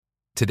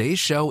Today's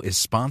show is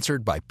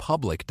sponsored by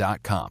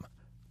Public.com.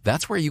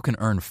 That's where you can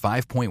earn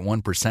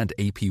 5.1%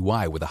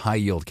 APY with a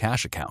high-yield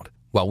cash account.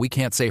 While we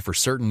can't say for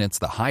certain it's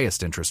the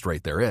highest interest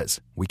rate there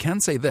is, we can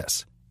say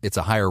this. It's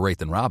a higher rate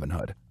than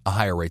Robinhood, a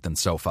higher rate than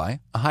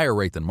SoFi, a higher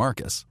rate than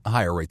Marcus, a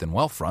higher rate than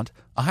Wealthfront,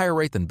 a higher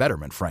rate than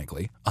Betterment,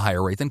 frankly, a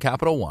higher rate than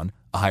Capital One,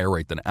 a higher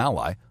rate than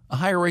Ally, a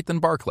higher rate than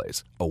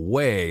Barclays, a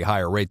way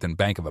higher rate than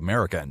Bank of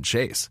America and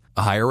Chase,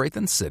 a higher rate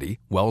than Citi,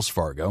 Wells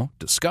Fargo,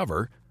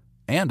 Discover,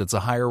 and it's a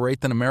higher rate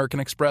than American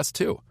Express,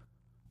 too.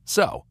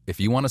 So, if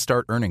you want to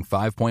start earning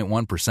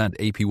 5.1%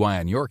 APY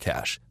on your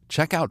cash,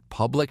 check out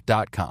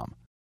Public.com.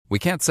 We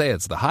can't say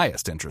it's the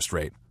highest interest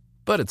rate,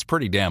 but it's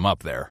pretty damn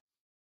up there.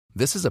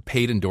 This is a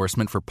paid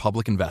endorsement for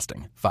Public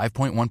Investing.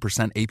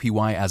 5.1%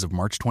 APY as of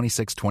March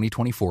 26,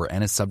 2024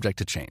 and is subject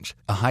to change.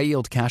 A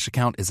high-yield cash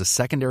account is a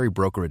secondary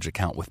brokerage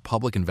account with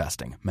Public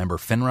Investing. Member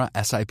FINRA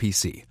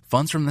SIPC.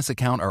 Funds from this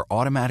account are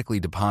automatically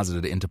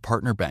deposited into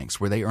partner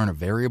banks where they earn a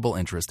variable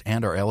interest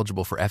and are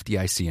eligible for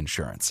FDIC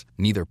insurance.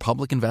 Neither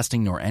Public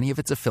Investing nor any of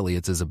its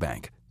affiliates is a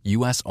bank.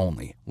 U.S.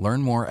 only.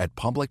 Learn more at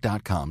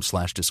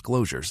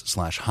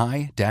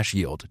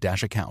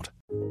public.com/disclosures/high-yield-account.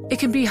 It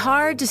can be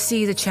hard to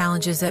see the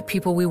challenges that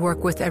people we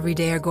work with every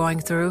day are going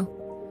through.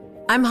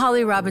 I'm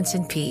Holly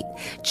Robinson Peete.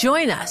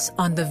 Join us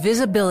on The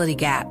Visibility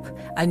Gap,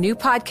 a new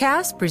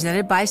podcast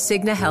presented by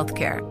Cigna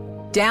Healthcare.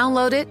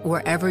 Download it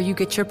wherever you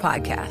get your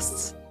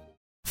podcasts.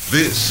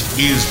 This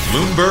is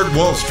Bloomberg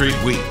Wall Street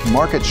Week.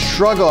 Markets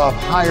shrug off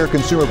higher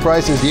consumer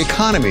prices. The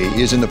economy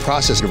is in the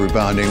process of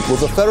rebounding. Will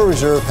the Federal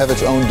Reserve have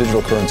its own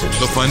digital currency?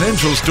 The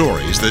financial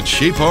stories that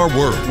shape our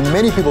world.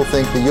 Many people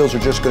think the yields are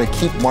just going to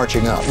keep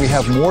marching up. We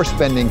have more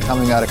spending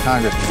coming out of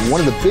Congress.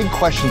 One of the big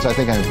questions, I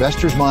think, on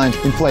investors' minds,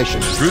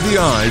 inflation. Through the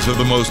eyes of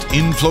the most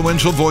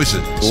influential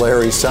voices.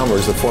 Larry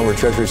Summers, the former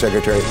Treasury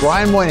Secretary.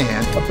 Brian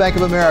Moynihan of Bank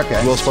of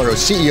America. Wells Fargo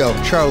CEO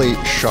Charlie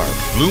Sharp.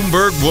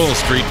 Bloomberg Wall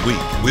Street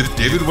Week with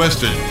David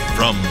Weston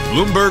from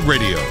Bloomberg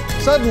Radio.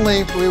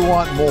 Suddenly, we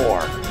want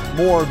more.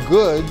 More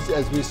goods,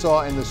 as we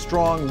saw in the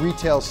strong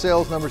retail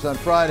sales numbers on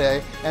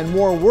Friday, and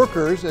more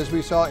workers, as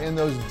we saw in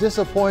those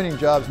disappointing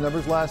jobs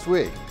numbers last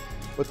week.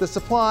 But the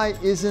supply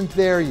isn't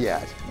there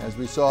yet, as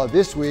we saw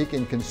this week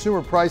in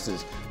consumer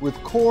prices,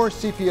 with core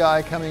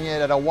CPI coming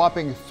in at a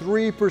whopping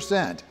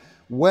 3%,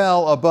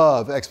 well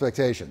above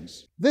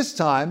expectations. This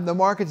time, the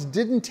markets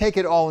didn't take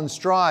it all in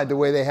stride the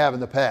way they have in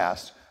the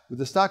past, with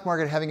the stock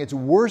market having its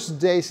worst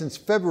day since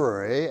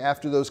February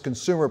after those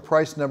consumer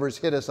price numbers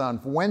hit us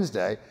on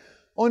Wednesday,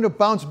 only to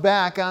bounce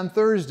back on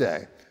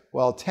Thursday,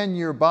 while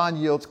 10-year bond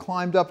yields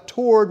climbed up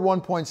toward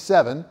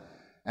 1.7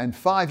 and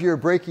 5-year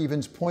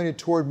break-evens pointed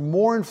toward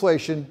more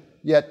inflation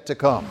yet to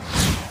come.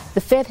 The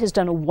Fed has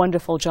done a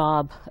wonderful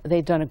job.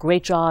 They've done a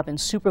great job in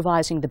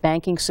supervising the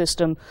banking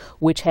system,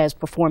 which has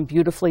performed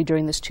beautifully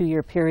during this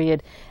 2-year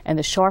period. And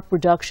the sharp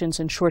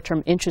reductions in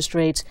short-term interest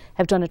rates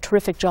have done a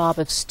terrific job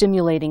of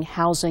stimulating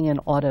housing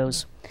and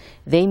autos.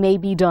 They may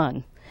be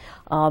done,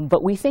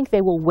 but we think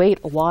they will wait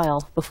a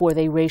while before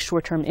they raise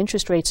short-term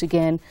interest rates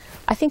again.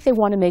 I think they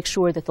want to make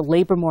sure that the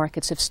labor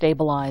markets have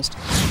stabilized.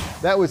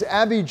 That was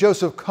Abby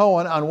Joseph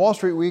Cohen on Wall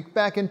Street Week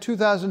back in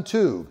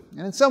 2002.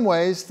 And in some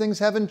ways, things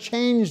haven't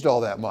changed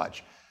all that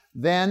much.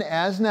 Then,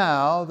 as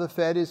now, the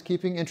Fed is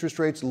keeping interest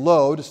rates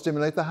low to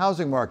stimulate the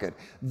housing market.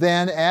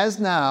 Then, as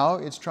now,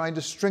 it's trying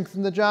to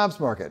strengthen the jobs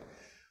market.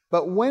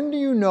 But when do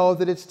you know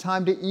that it's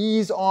time to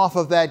ease off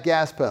of that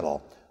gas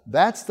pedal?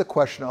 That's the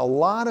question a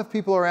lot of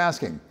people are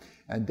asking.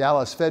 And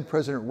Dallas Fed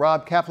President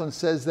Rob Kaplan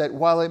says that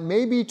while it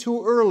may be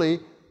too early,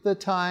 the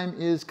time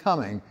is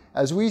coming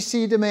as we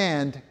see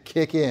demand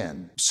kick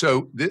in.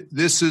 So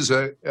this is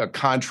a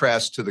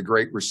contrast to the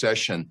Great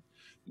Recession,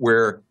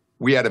 where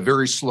we had a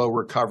very slow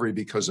recovery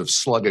because of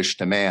sluggish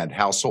demand.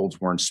 Households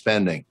weren't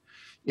spending.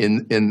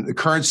 In the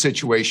current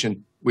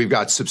situation, we've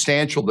got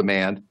substantial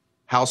demand.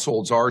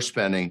 Households are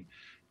spending.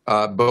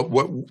 But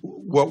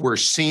what we're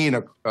seeing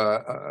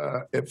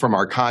from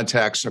our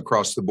contacts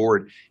across the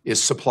board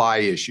is supply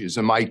issues.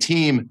 And my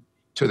team,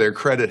 to their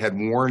credit, had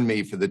warned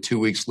me for the 2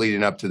 weeks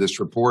leading up to this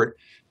report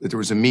that there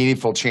was a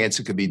meaningful chance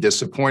it could be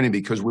disappointing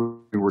because we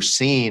were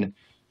seeing,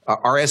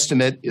 our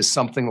estimate is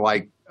something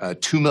like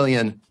 2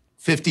 million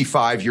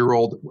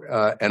 55-year-old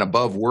and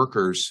above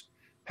workers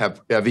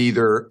have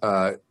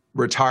either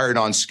retired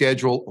on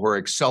schedule or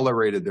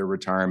accelerated their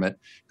retirement.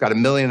 Got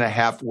 1.5 million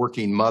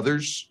working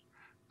mothers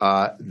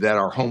that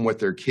are home with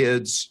their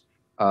kids.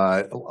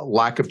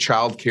 Lack of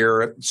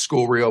childcare,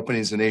 school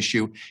reopening is an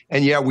issue.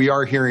 And yeah, we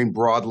are hearing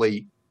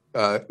broadly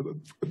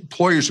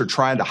employers are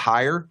trying to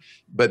hire,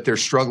 but they're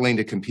struggling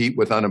to compete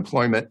with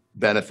unemployment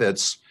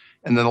benefits.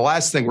 And then the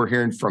last thing we're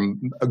hearing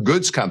from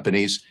goods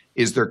companies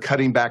is they're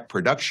cutting back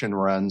production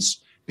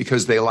runs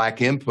because they lack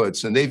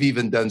inputs. And they've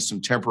even done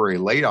some temporary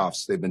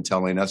layoffs, they've been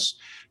telling us.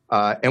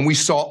 And we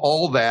saw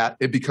all that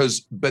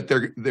but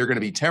they're going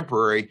to be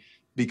temporary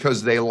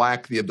because they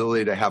lack the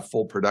ability to have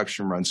full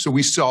production runs. So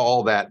we saw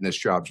all that in this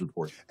jobs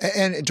report.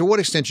 And to what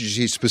extent did you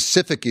see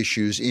specific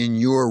issues in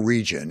your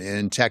region,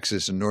 in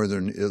Texas and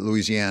northern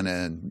Louisiana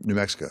and New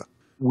Mexico?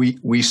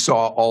 we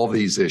saw all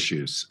these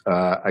issues,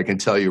 I can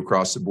tell you,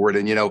 across the board.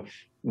 And,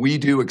 we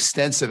do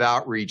extensive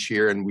outreach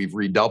here, and we've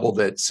redoubled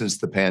it since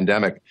the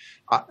pandemic.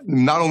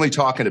 Not only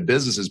talking to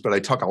businesses, but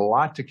I talk a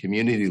lot to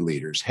community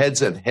leaders,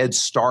 heads of Head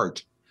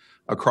Start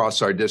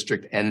across our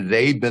district, and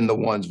they've been the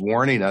ones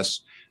warning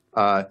us.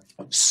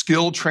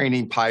 Skill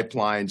training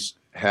pipelines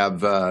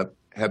have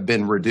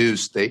been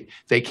reduced.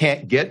 They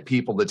can't get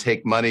people to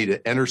take money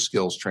to enter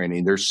skills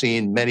training. They're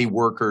seeing many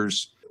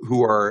workers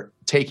who are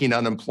taking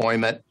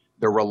unemployment.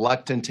 They're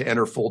reluctant to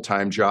enter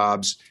full-time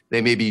jobs.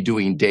 They may be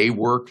doing day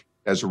work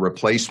as a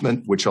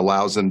replacement, which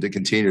allows them to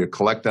continue to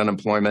collect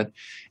unemployment.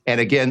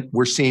 And again,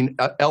 we're seeing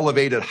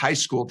elevated high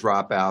school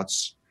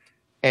dropouts.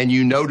 And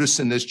you notice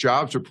in this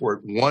jobs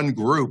report, one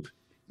group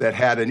that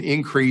had an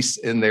increase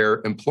in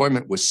their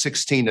employment was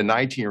 16 to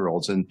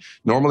 19-year-olds. And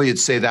normally you'd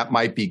say that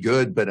might be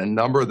good, but a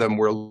number of them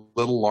were a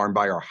little alarmed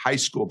by our high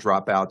school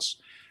dropouts,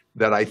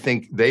 that I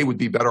think they would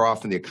be better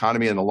off, in the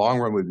economy in the long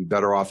run would be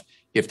better off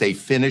if they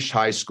finished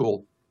high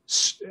school,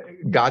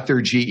 got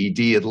their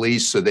GED at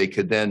least, so they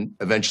could then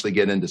eventually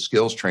get into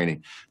skills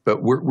training.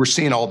 But we're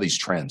seeing all these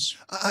trends.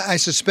 I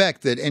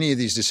suspect that any of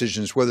these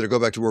decisions, whether to go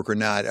back to work or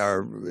not,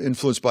 are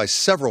influenced by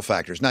several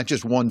factors, not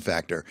just one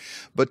factor.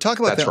 But talk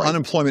about the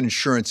unemployment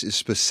insurance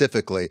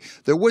specifically.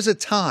 There was a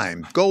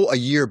time, go a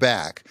year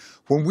back,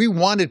 when we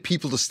wanted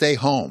people to stay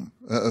home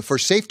for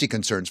safety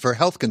concerns, for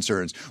health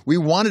concerns. We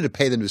wanted to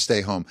pay them to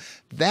stay home.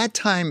 That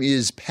time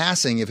is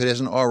passing, if it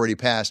hasn't already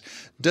passed.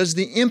 Does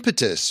the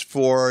impetus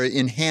for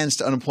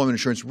enhanced unemployment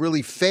insurance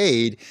really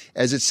fade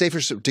as it's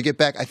safer to get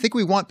back? I think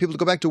we want people to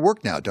go back to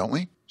work now, don't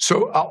we?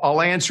 So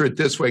I'll answer it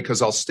this way,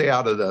 because I'll stay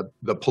out of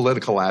the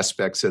political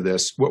aspects of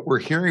this. What we're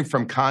hearing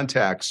from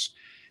contacts,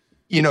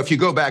 if you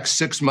go back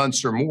 6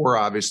 months or more,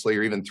 obviously,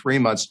 or even 3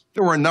 months,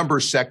 there were a number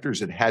of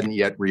sectors that hadn't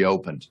yet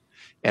reopened.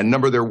 And a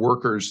number of their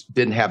workers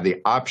didn't have the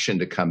option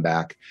to come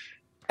back.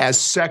 As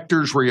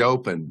sectors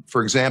reopen,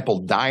 for example,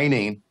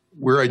 dining,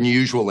 we're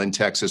unusual in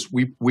Texas.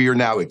 We are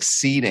now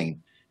exceeding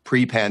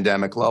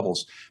pre-pandemic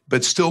levels.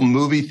 But still,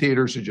 movie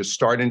theaters are just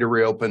starting to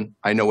reopen.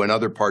 I know in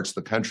other parts of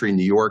the country,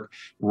 New York,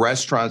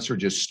 restaurants are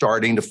just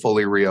starting to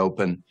fully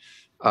reopen.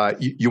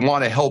 You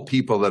want to help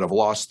people that have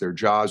lost their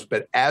jobs.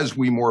 But as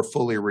we more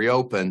fully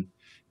reopen,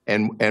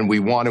 and we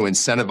want to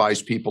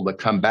incentivize people to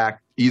come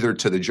back either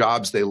to the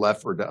jobs they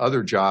left or to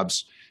other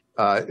jobs,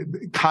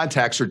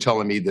 contacts are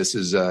telling me this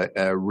is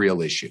a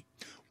real issue.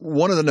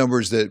 One of the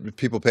numbers that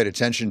people paid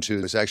attention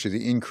to is actually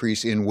the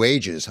increase in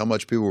wages, how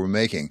much people were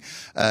making.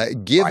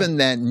 Given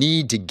that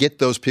need to get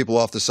those people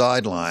off the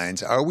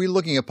sidelines, are we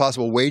looking at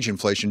possible wage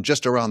inflation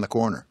just around the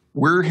corner?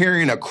 We're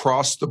hearing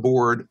across the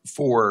board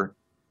for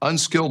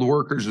unskilled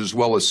workers as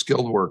well as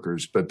skilled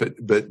workers,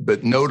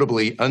 but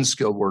notably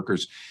unskilled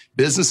workers.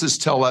 Businesses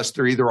tell us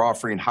they're either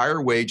offering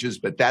higher wages,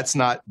 but that's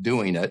not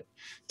doing it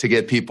to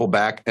get people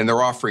back, and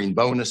they're offering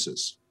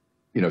bonuses,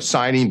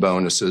 signing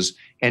bonuses.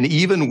 And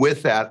even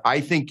with that, I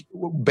think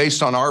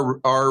based on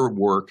our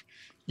work,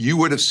 you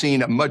would have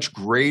seen a much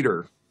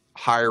greater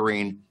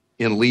hiring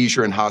in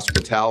leisure and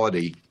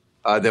hospitality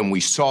than we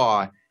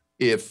saw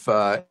if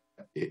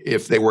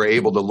they were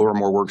able to lure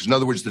more workers. In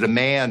other words, the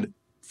demand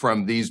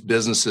from these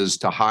businesses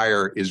to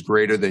hire is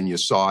greater than you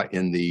saw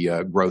in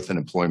the growth in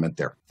employment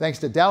there. Thanks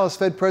to Dallas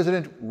Fed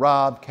President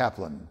Rob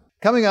Kaplan.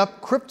 Coming up,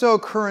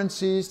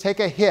 cryptocurrencies take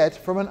a hit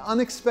from an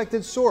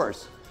unexpected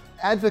source,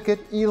 advocate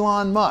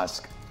Elon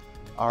Musk.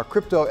 Our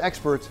crypto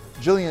experts,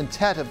 Gillian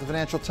Tett of the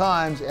Financial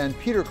Times and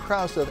Peter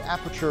Krause of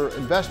Aperture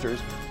Investors,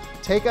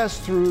 take us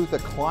through the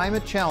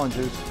climate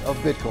challenges of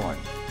Bitcoin.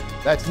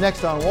 That's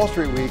next on Wall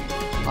Street Week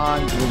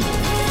on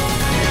Bloomberg.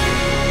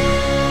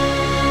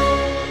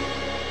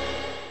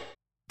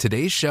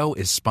 Today's show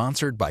is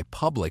sponsored by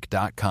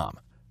Public.com.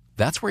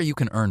 That's where you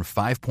can earn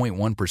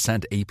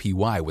 5.1%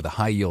 APY with a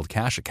high-yield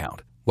cash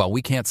account. While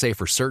we can't say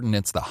for certain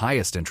it's the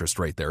highest interest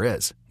rate there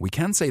is, we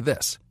can say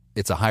this.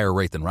 It's a higher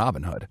rate than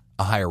Robinhood,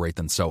 a higher rate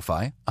than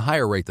SoFi, a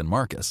higher rate than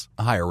Marcus,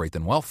 a higher rate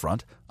than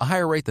Wealthfront, a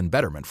higher rate than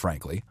Betterment,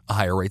 frankly, a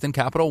higher rate than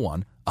Capital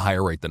One, a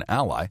higher rate than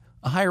Ally,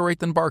 a higher rate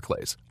than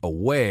Barclays, a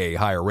way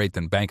higher rate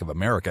than Bank of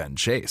America and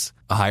Chase,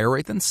 a higher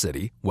rate than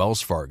Citi,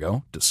 Wells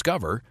Fargo,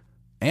 Discover,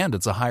 and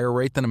it's a higher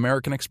rate than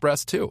American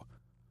Express, too.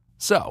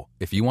 So,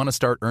 if you want to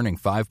start earning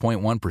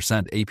 5.1%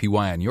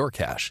 APY on your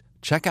cash,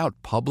 check out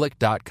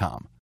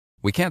Public.com.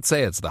 We can't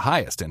say it's the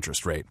highest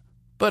interest rate,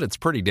 but it's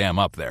pretty damn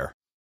up there.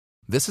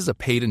 This is a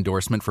paid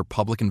endorsement for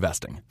Public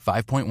Investing.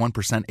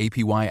 5.1%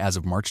 APY as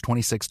of March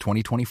 26,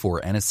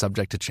 2024, and is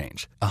subject to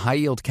change. A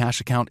high-yield cash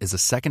account is a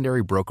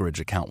secondary brokerage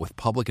account with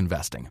Public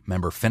Investing,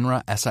 member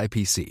FINRA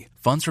SIPC.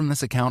 Funds from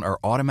this account are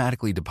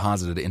automatically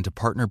deposited into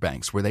partner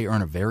banks where they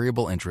earn a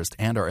variable interest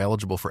and are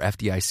eligible for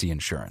FDIC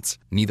insurance.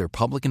 Neither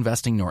Public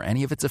Investing nor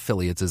any of its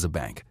affiliates is a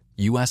bank.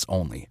 U.S.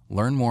 only.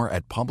 Learn more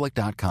at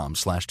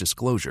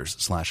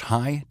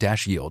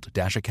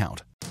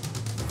public.com/disclosures/high-yield-account.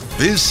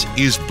 This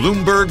is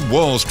Bloomberg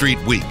Wall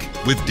Street Week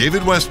with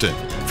David Weston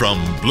from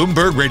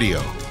Bloomberg Radio.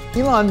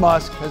 Elon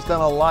Musk has done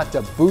a lot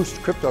to boost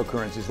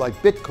cryptocurrencies like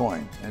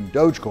Bitcoin and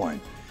Dogecoin.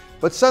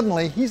 But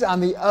suddenly, he's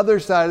on the other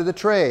side of the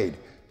trade,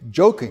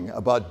 joking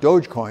about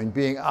Dogecoin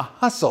being a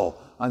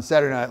hustle on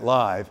Saturday Night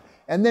Live,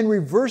 and then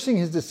reversing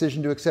his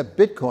decision to accept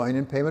Bitcoin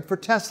in payment for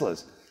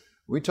Teslas.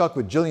 We talked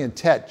with Gillian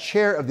Tett,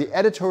 chair of the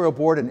editorial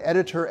board and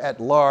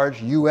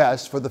editor-at-large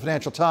U.S. for the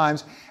Financial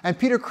Times, and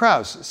Peter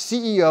Krause,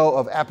 CEO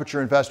of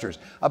Aperture Investors,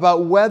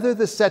 about whether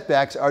the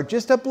setbacks are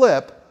just a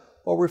blip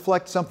or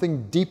reflect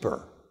something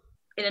deeper.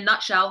 In a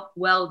nutshell,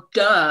 well,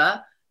 duh,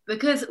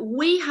 because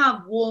we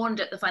have warned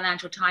at the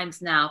Financial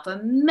Times now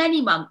for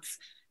many months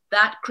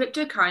that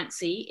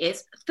cryptocurrency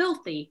is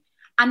filthy.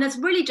 And there's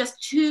really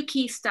just two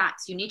key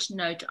stats you need to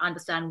know to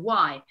understand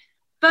why.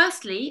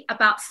 Firstly,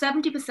 about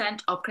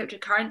 70% of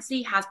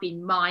cryptocurrency has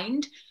been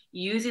mined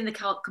using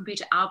the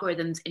computer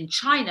algorithms in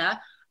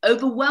China,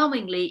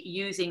 overwhelmingly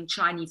using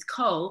Chinese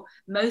coal,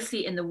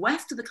 mostly in the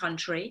west of the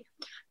country.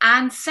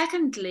 And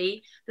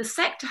secondly, the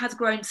sector has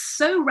grown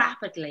so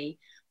rapidly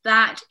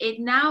that it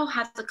now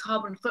has a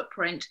carbon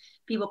footprint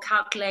people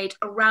calculate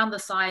around the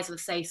size of,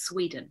 say,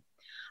 Sweden.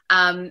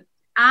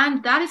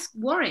 And that is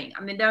worrying.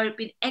 I mean, there have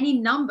been any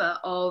number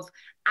of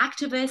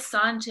activists,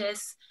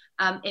 scientists,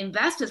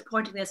 investors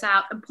pointing this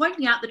out and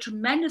pointing out the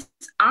tremendous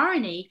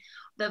irony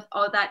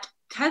that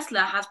Tesla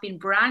has been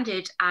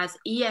branded as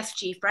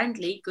ESG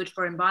friendly, good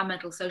for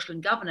environmental, social,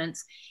 and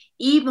governance,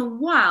 even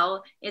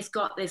while it's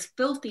got this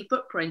filthy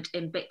footprint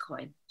in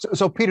Bitcoin.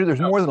 So Peter, there's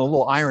more than a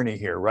little irony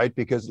here, right?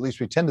 Because at least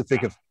we tend to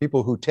think of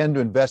people who tend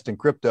to invest in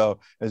crypto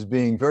as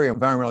being very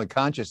environmentally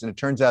conscious. And it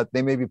turns out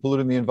they may be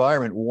polluting the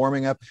environment,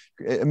 warming up,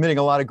 emitting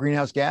a lot of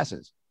greenhouse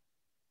gases.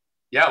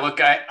 Yeah, look,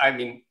 I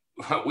mean,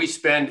 we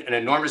spend an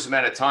enormous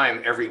amount of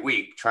time every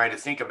week trying to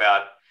think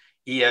about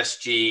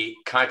ESG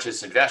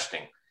conscious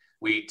investing.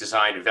 We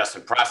design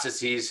investment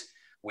processes.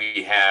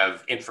 We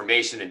have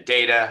information and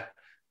data.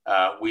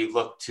 We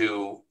look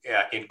to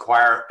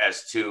inquire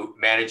as to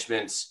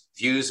management's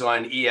views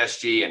on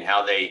ESG and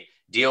how they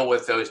deal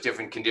with those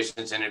different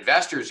conditions. And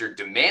investors are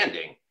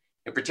demanding,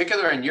 in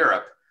particular in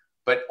Europe,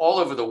 but all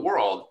over the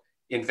world,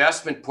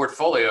 investment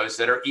portfolios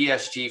that are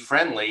ESG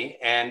friendly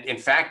and, in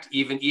fact,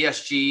 even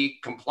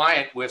ESG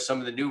compliant with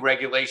some of the new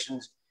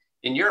regulations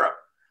in Europe.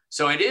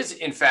 So it is,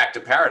 in fact,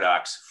 a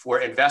paradox for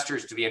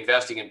investors to be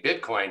investing in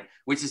Bitcoin,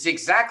 which is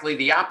exactly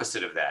the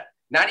opposite of that.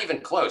 Not even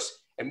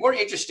close. And more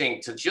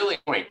interesting, to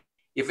Gillian's point,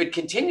 if it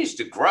continues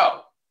to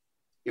grow,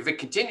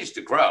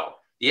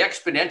 the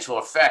exponential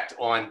effect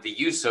on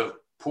the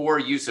poor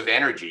use of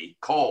energy,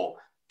 coal,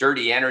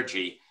 dirty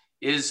energy,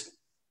 is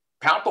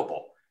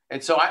palpable.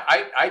 And so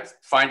I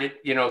find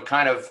it,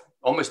 kind of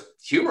almost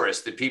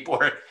humorous that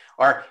people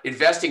are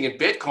investing in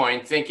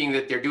Bitcoin thinking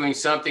that they're doing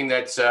something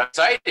that's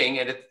exciting.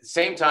 And at the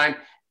same time,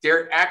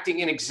 they're acting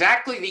in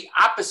exactly the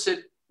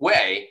opposite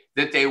way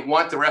that they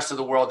want the rest of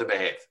the world to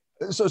behave.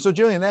 So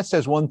Gillian, that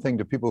says one thing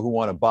to people who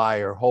want to buy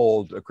or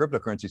hold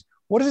cryptocurrencies.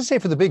 What does it say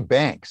for the big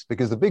banks?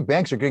 Because the big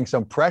banks are getting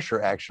some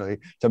pressure actually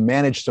to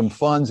manage some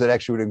funds that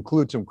actually would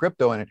include some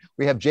crypto in it.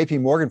 We have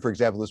JP Morgan, for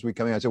example, this week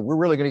coming out and said, we're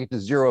really going to get to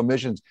zero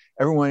emissions.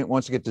 Everyone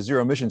wants to get to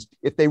zero emissions.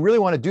 If they really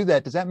want to do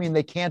that, does that mean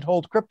they can't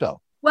hold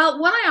crypto? Well,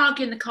 what I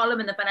argue in the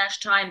column in the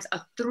Financial Times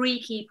are three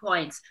key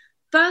points.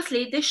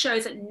 Firstly, this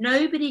shows that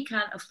nobody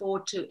can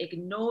afford to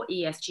ignore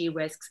ESG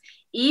risks,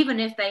 even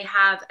if they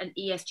have an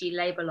ESG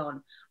label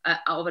on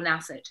of an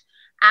asset.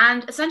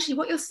 And essentially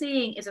what you're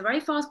seeing is a very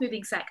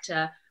fast-moving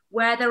sector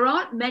where there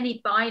aren't many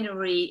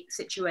binary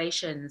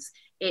situations.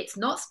 It's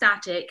not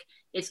static.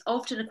 It's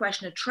often a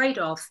question of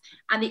trade-offs.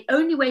 And the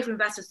only way for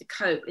investors to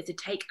cope is to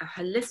take a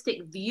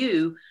holistic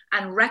view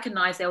and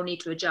recognize they'll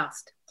need to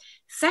adjust.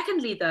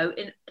 Secondly, though,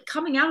 in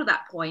coming out of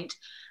that point,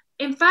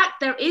 in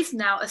fact, there is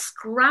now a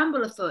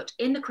scramble afoot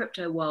in the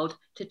crypto world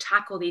to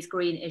tackle these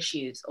green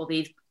issues or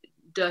these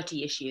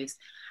dirty issues.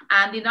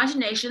 And the United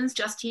Nations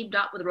just teamed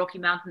up with the Rocky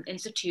Mountain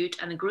Institute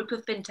and a group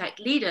of fintech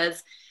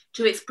leaders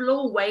to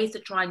explore ways to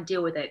try and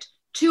deal with it.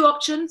 Two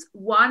options.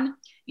 One,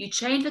 you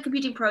change the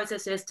computing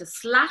processes to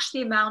slash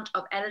the amount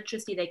of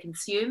electricity they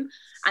consume.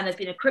 And there's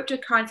been a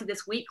cryptocurrency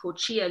this week called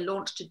Chia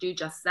launched to do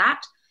just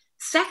that.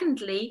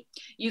 Secondly,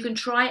 you can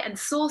try and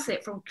source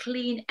it from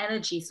clean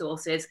energy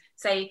sources,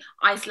 say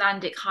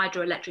Icelandic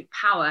hydroelectric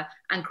power,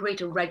 and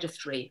create a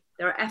registry.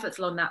 There are efforts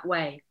along that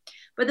way.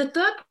 But the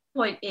third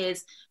point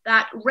is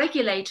that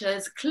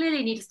regulators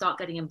clearly need to start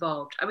getting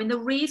involved. I mean, the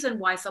reason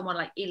why someone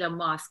like Elon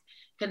Musk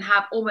can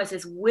have almost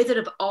this Wizard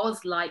of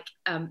Oz-like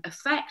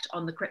effect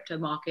on the crypto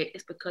market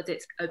is because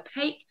it's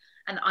opaque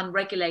and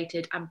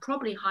unregulated and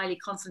probably highly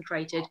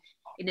concentrated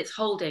in its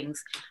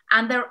holdings.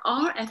 And there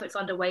are efforts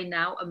underway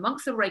now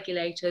amongst the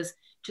regulators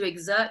to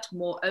exert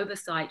more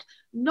oversight,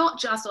 not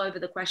just over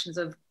the questions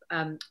of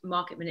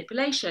market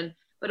manipulation,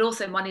 but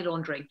also money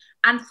laundering.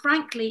 And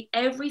frankly,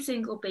 every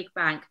single big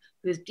bank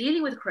who's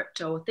dealing with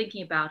crypto or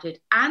thinking about it,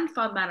 and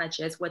fund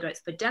managers, whether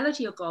it's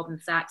Fidelity or Goldman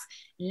Sachs,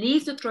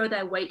 needs to throw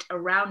their weight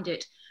around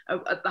it,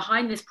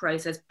 behind this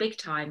process big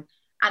time.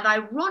 And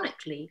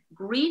ironically,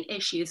 green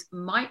issues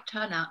might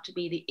turn out to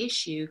be the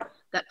issue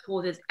that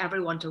causes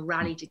everyone to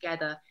rally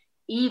together,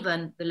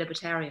 even the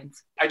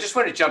libertarians. I just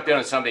want to jump in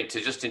on something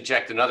to just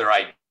inject another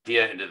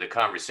idea into the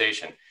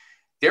conversation.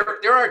 There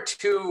are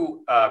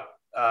two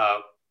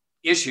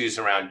issues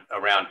around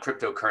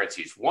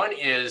cryptocurrencies. One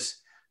is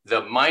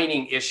the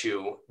mining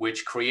issue,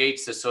 which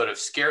creates the sort of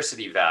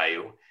scarcity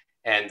value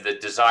and the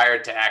desire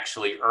to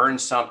actually earn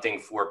something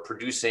for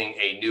producing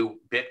a new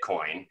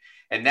Bitcoin.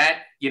 And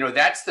that,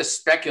 that's the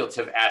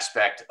speculative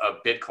aspect of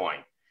Bitcoin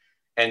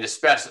and the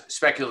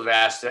speculative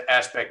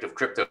aspect of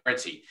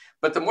cryptocurrency.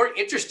 But the more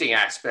interesting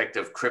aspect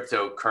of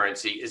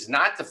cryptocurrency is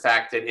not the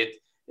fact that it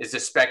is a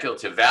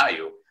speculative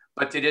value,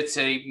 but that it's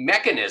a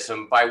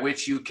mechanism by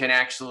which you can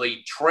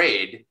actually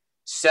trade,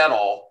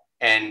 settle,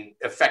 and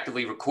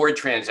effectively record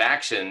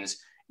transactions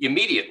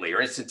immediately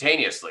or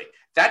instantaneously.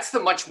 That's the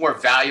much more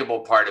valuable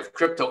part of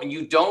crypto. And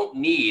you don't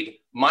need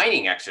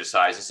mining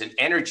exercises and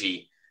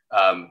energy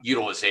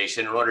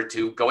utilization in order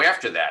to go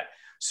after that.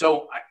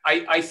 So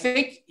I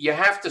think you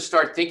have to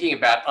start thinking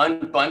about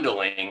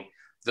unbundling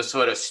the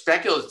sort of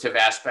speculative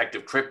aspect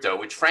of crypto,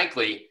 which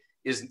frankly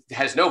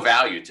has no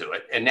value to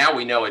it. And now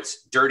we know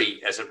it's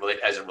dirty as it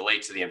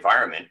relates to the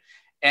environment.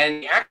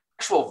 And the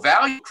actual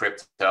value of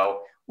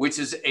crypto, which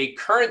is a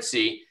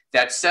currency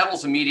that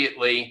settles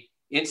immediately,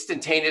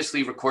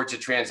 instantaneously records a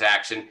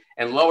transaction,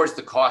 and lowers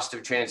the cost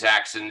of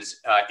transactions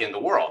in the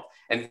world,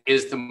 and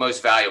is the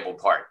most valuable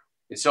part.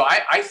 And so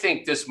I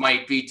think this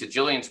might be, to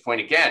Jillian's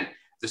point again,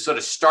 the sort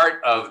of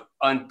start of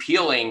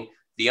unpeeling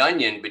the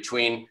onion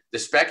between the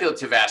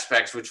speculative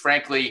aspects, which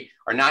frankly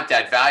are not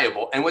that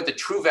valuable, and what the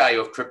true value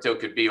of crypto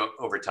could be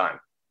over time.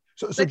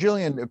 So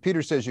Jillian,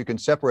 Peter says you can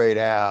separate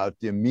out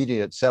the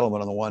immediate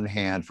settlement on the one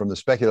hand from the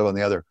speculative on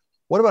the other.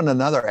 What about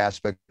another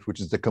aspect, which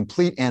is the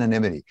complete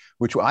anonymity,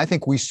 which I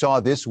think we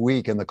saw this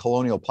week in the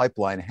Colonial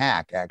Pipeline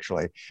hack,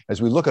 actually,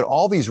 as we look at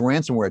all these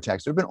ransomware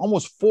attacks. There have been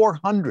almost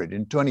 400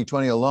 in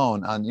 2020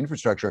 alone on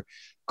infrastructure.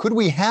 Could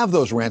we have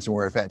those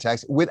ransomware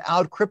attacks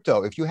without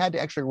crypto? If you had to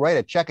actually write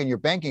a check in your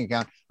banking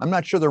account, I'm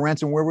not sure the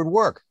ransomware would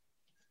work.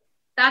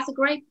 That's a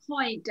great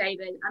point,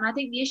 David. And I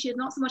think the issue is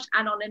not so much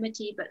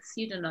anonymity, but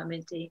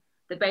pseudonymity,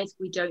 that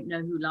basically we don't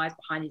know who lies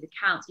behind these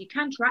accounts. You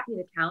can track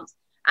these accounts.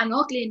 And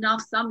oddly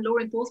enough, some law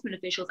enforcement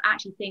officials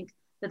actually think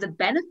there's a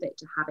benefit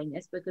to having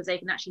this because they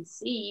can actually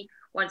see,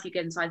 once you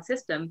get inside the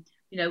system,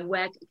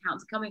 where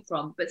accounts are coming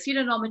from. But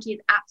pseudonymity is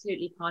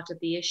absolutely part of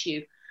the issue.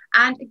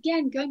 And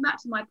again, going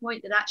back to my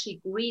point that actually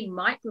green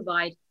might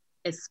provide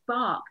a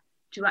spark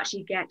to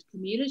actually get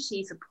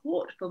community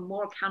support for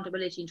more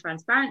accountability and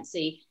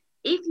transparency.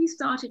 If you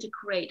started to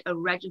create a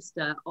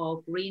register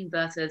of green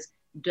versus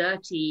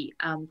dirty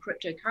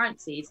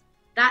cryptocurrencies,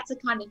 that's the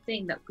kind of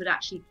thing that could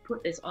actually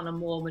put this on a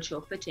more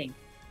mature footing.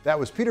 That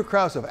was Peter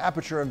Krause of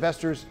Aperture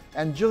Investors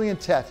and Gillian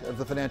Tett of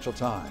the Financial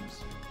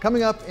Times.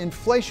 Coming up,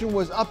 inflation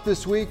was up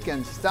this week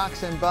and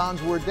stocks and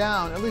bonds were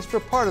down, at least for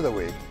part of the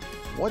week.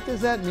 What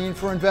does that mean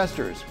for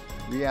investors?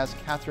 We asked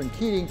Catherine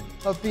Keating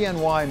of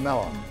BNY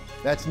Mellon.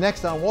 That's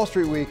next on Wall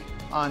Street Week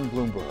on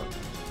Bloomberg.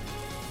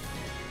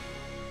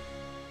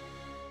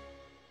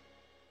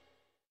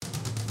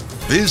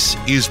 This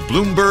is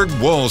Bloomberg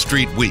Wall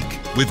Street Week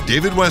with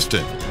David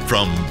Weston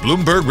from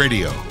Bloomberg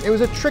Radio. It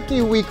was a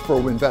tricky week for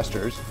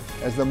investors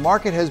as the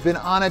market has been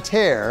on a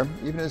tear,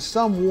 even as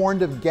some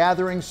warned of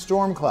gathering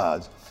storm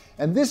clouds.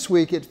 And this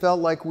week it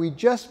felt like we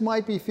just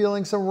might be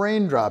feeling some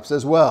raindrops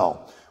as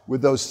well,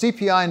 with those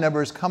CPI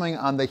numbers coming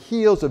on the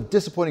heels of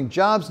disappointing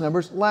jobs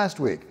numbers last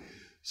week.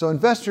 So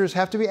investors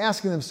have to be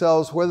asking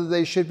themselves whether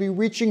they should be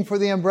reaching for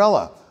the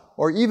umbrella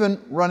or even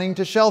running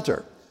to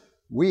shelter.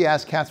 We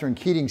asked Catherine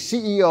Keating,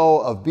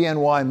 CEO of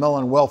BNY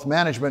Mellon Wealth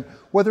Management,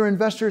 whether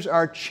investors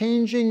are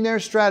changing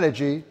their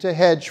strategy to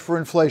hedge for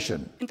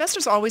inflation.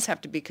 Investors always have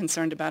to be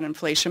concerned about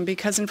inflation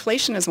because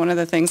inflation is one of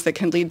the things that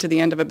can lead to the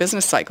end of a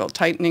business cycle,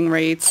 tightening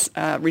rates,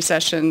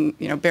 recession,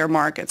 bear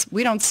markets.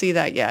 We don't see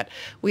that yet.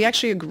 We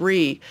actually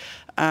agree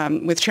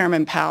with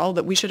Chairman Powell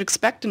that we should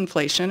expect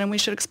inflation and we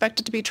should expect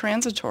it to be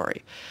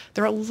transitory.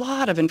 There are a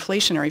lot of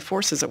inflationary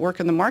forces at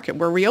work in the market.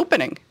 We're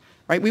reopening.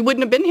 Right? We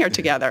wouldn't have been here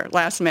together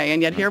last May,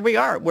 and yet here we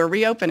are. We're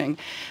reopening.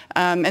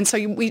 And so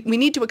we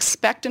need to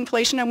expect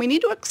inflation, and we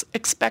need to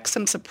expect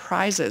some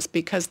surprises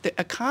because the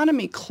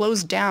economy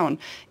closed down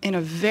in a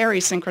very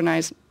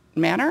synchronized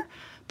manner,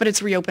 but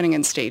it's reopening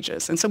in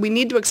stages. And so we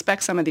need to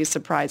expect some of these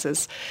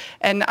surprises.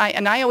 And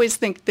I always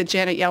think that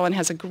Janet Yellen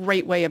has a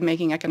great way of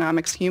making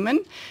economics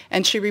human,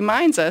 and she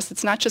reminds us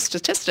it's not just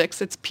statistics,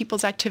 it's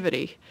people's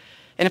activity.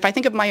 And if I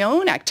think of my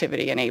own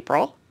activity in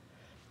April,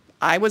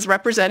 I was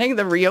representing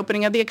the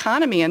reopening of the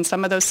economy and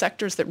some of those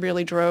sectors that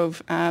really drove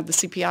the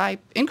CPI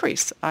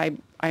increase.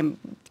 I'm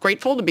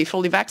grateful to be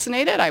fully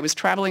vaccinated. I was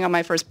traveling on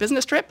my first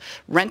business trip,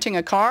 renting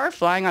a car,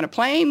 flying on a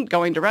plane,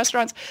 going to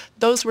restaurants.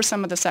 Those were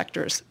some of the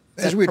sectors.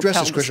 As we address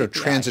this question of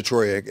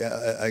transitory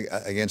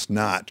against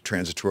not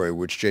transitory,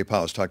 which Jay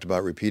Powell has talked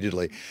about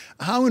repeatedly,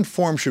 how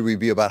informed should we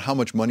be about how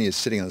much money is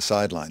sitting on the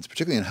sidelines,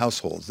 particularly in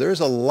households? There's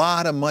a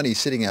lot of money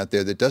sitting out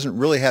there that doesn't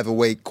really have a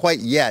way quite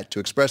yet to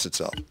express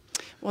itself.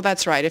 Well,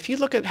 that's right. If you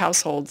look at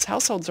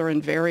households are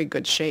in very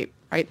good shape,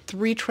 right?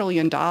 $3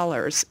 trillion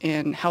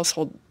in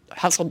household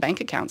household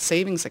bank accounts,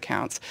 savings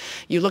accounts.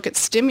 You look at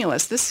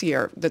stimulus this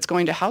year that's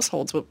going to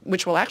households,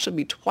 which will actually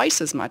be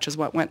twice as much as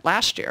what went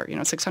last year.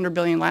 $600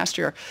 billion last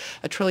year,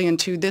 $1.2 trillion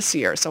this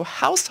year. So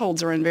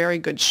households are in very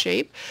good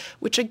shape,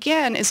 which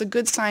again is a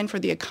good sign for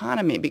the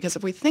economy, because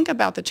if we think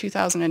about the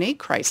 2008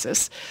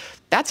 crisis,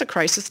 that's a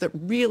crisis that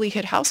really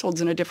hit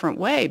households in a different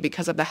way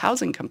because of the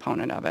housing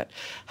component of it.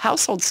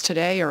 Households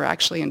today are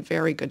actually in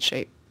very good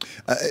shape.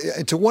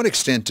 To what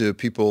extent do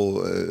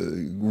people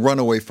run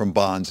away from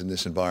bonds in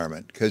this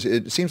environment? Because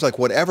it seems like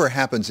whatever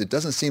happens, it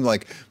doesn't seem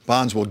like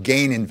bonds will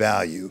gain in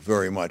value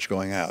very much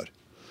going out.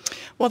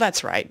 Well,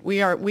 that's right. We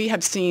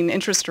have seen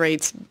interest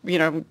rates,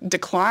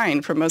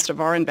 decline for most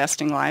of our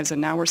investing lives, and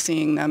now we're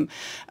seeing them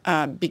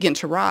begin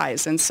to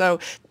rise. And so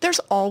there's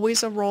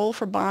always a role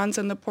for bonds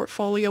in the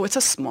portfolio. It's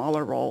a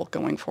smaller role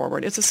going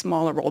forward. It's a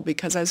smaller role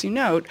because, as you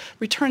note,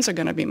 returns are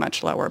going to be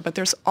much lower. But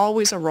there's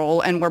always a role,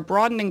 and we're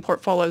broadening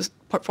portfolios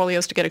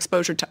to get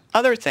exposure to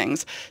other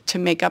things to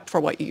make up for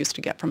what you used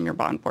to get from your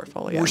bond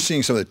portfolio. We're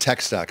seeing some of the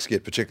tech stocks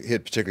get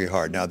hit particularly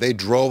hard. Now, they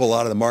drove a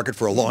lot of the market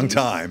for a long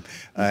time,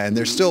 and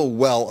they're still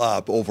well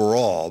up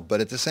overall.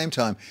 But at the same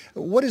time,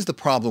 what is the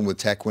problem with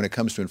tech when it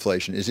comes to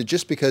inflation? Is it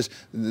just because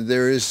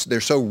they're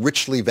so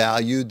richly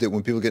valued that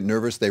when people get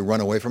nervous, they run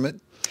away from it?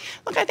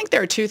 Look, I think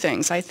there are two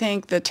things. I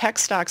think the tech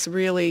stocks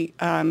really,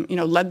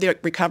 led the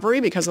recovery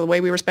because of the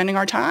way we were spending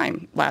our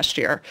time last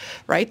year,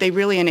 right? They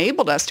really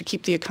enabled us to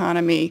keep the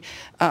economy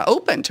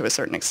open to a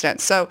certain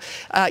extent. So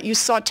you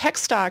saw tech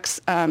stocks,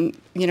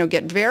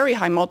 get very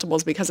high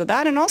multiples because of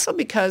that, and also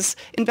because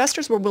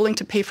investors were willing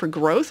to pay for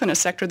growth in a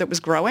sector that was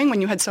growing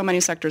when you had so many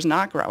sectors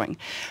not growing.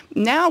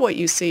 Now what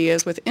you see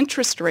is with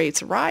interest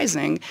rates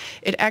rising,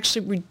 it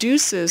actually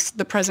reduces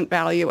the present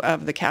value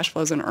of the cash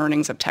flows and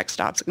earnings of tech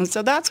stocks. And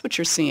so that's what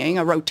you're seeing,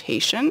 a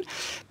rotation,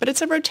 but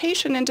it's a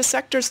rotation into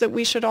sectors that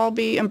we should all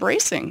be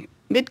embracing.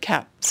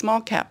 Mid-cap,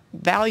 small-cap,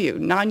 value,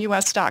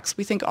 non-U.S. stocks.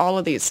 We think all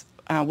of these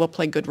will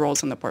play good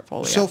roles in the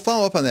portfolio. So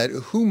follow up on that.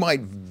 Who might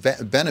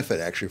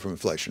benefit actually from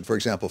inflation? For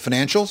example,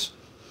 financials?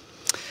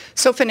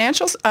 So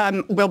financials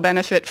will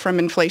benefit from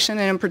inflation,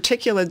 and in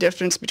particular, the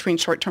difference between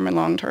short-term and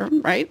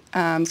long-term, right?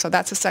 So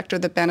that's a sector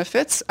that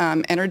benefits.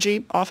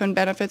 Energy often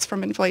benefits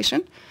from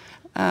inflation.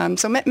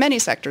 So many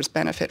sectors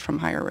benefit from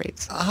higher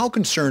rates. How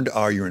concerned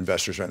are your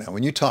investors right now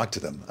when you talk to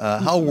them?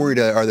 How worried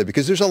are they?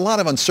 Because there's a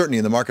lot of uncertainty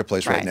in the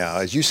marketplace right now.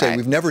 As you say,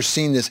 we've never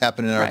seen this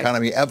happen in our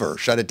economy ever.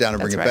 Shut it down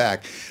and bring it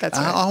back. That's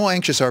How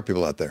anxious are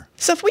people out there?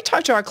 So if we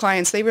talk to our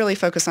clients, they really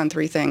focus on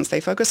three things. They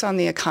focus on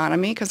the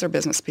economy because they're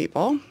business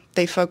people.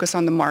 They focus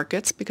on the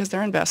markets because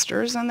they're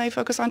investors, and they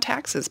focus on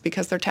taxes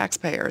because they're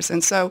taxpayers.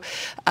 And so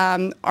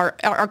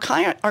our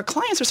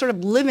clients are sort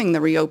of living the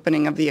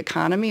reopening of the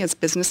economy as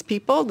business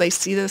people. They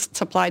see the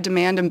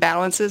supply-demand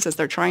imbalances as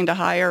they're trying to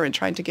hire and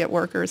trying to get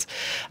workers.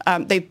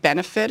 They've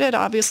benefited,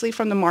 obviously,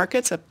 from the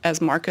markets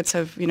as markets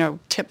have,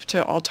 tipped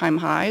to all-time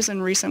highs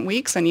in recent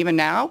weeks, and even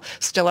now,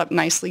 still up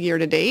nicely year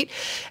to date.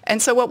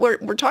 And so what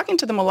we're talking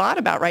to them a lot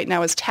about right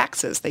now is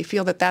taxes. They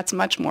feel that that's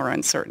much more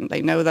uncertain.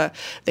 They know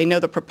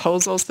the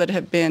proposals that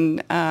have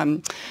been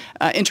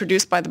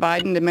introduced by the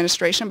Biden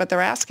administration, but they're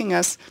asking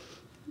us,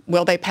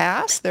 will they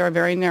pass? There are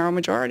very narrow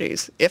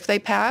majorities. If they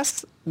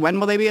pass, when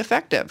will they be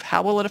effective?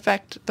 How will it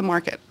affect the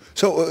market?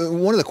 So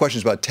one of the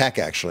questions about tech,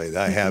 actually,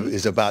 that I have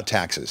is about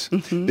taxes.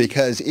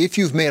 Because if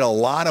you've made a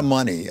lot of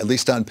money, at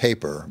least on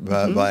paper,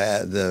 by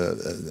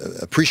the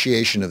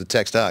appreciation of the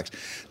tech stocks,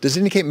 does it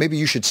indicate maybe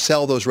you should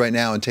sell those right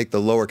now and take the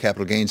lower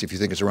capital gains if you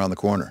think it's around the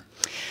corner?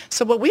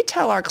 So what we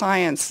tell our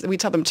clients, we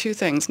tell them two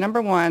things.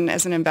 Number one,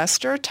 as an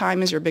investor,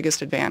 time is your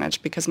biggest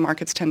advantage because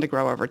markets tend to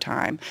grow over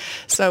time.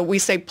 So we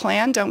say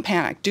plan, don't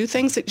panic. Do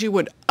things that you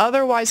would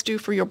otherwise do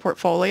for your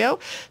portfolio.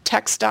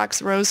 Tech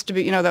stocks rose to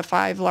be, the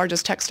 5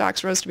 largest tech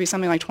stocks rose to be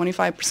something like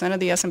 25% of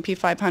the S&P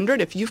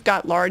 500. If you've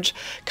got large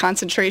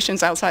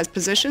concentrations, outsized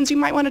positions, you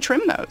might want to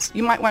trim those.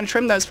 You might want to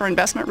trim those for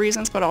investment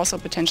reasons, but also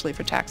potentially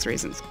for tax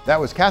reasons. That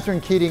was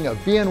Catherine Keating of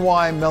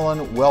BNY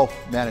Mellon Wealth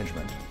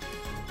Management.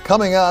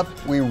 Coming up,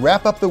 we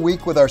wrap up the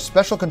week with our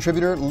special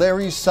contributor,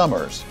 Larry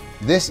Summers.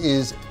 This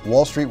is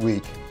Wall Street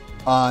Week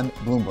on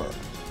Bloomberg.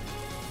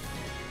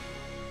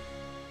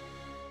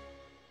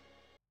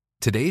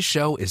 Today's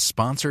show is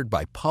sponsored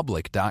by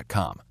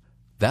Public.com.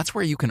 That's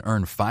where you can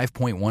earn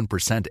 5.1%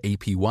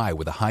 APY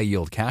with a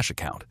high-yield cash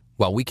account.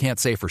 While we can't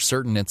say for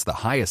certain it's the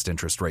highest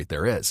interest rate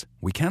there is,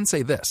 we can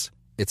say this.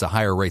 It's a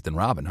higher rate than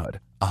Robinhood,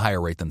 a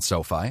higher rate than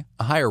SoFi,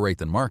 a higher rate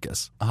than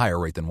Marcus, a higher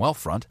rate than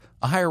Wealthfront,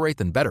 a higher rate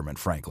than Betterment,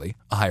 frankly,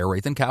 a higher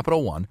rate than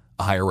Capital One,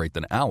 a higher rate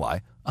than Ally,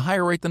 a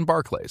higher rate than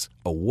Barclays,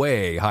 a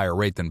way higher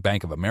rate than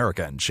Bank of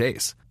America and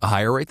Chase, a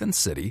higher rate than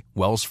Citi,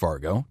 Wells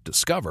Fargo,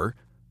 Discover,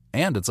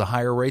 and it's a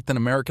higher rate than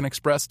American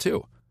Express,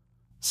 too.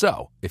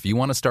 So, if you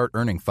want to start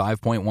earning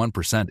 5.1%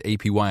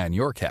 APY on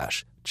your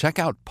cash, check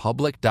out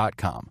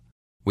Public.com.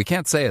 We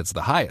can't say it's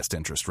the highest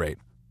interest rate,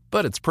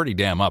 but it's pretty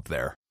damn up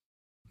there.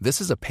 This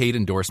is a paid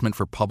endorsement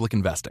for Public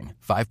Investing.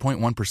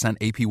 5.1%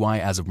 APY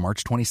as of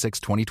March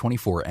 26,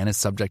 2024, and is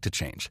subject to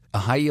change. A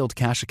high-yield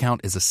cash account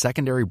is a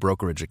secondary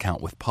brokerage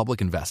account with Public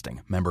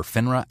Investing, member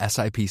FINRA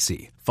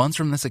SIPC. Funds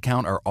from this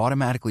account are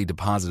automatically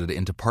deposited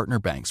into partner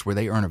banks where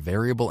they earn a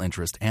variable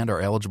interest and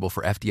are eligible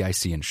for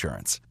FDIC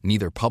insurance.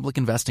 Neither Public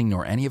Investing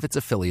nor any of its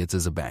affiliates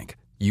is a bank.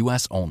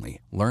 U.S.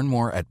 only. Learn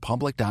more at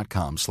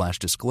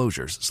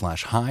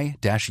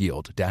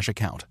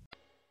public.com/disclosures/high-yield-account.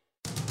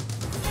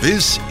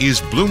 This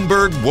is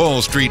Bloomberg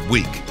Wall Street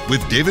Week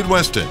with David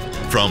Weston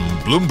from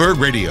Bloomberg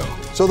Radio.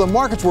 So the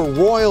markets were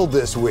roiled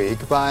this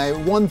week by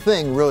one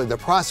thing, really, the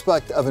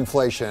prospect of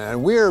inflation.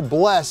 And we're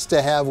blessed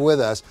to have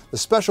with us the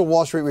special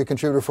Wall Street Week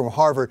contributor from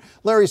Harvard,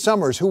 Larry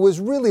Summers, who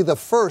was really the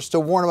first to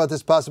warn about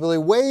this possibility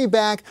way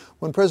back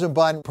when President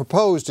Biden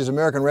proposed his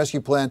American Rescue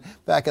Plan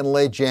back in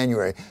late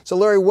January. So,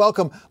 Larry,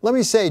 welcome. Let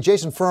me say,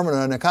 Jason Furman,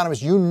 an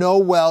economist you know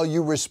well,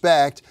 you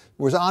respect,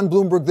 was on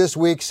Bloomberg this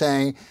week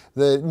saying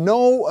that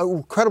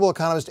no credible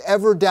economist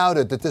ever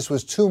doubted that this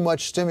was too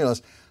much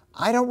stimulus.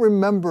 I don't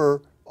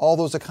remember all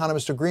those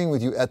economists agreeing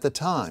with you at the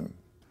time.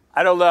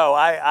 I don't know.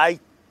 I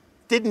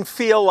didn't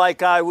feel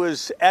like I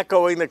was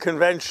echoing the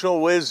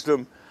conventional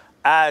wisdom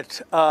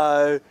at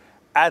the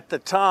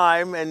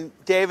time. And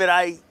David,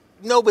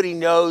 nobody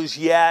knows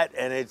yet,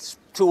 and it's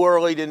too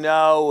early to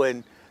know,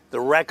 and the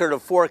record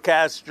of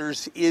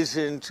forecasters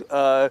isn't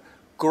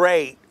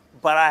great.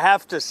 But I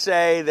have to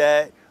say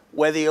that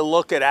whether you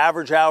look at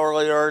average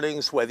hourly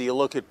earnings, whether you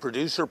look at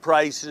producer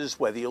prices,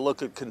 whether you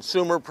look at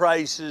consumer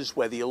prices,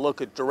 whether you look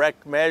at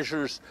direct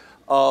measures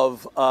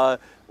of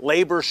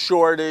labor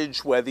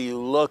shortage, whether you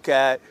look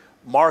at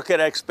market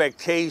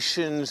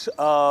expectations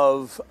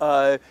of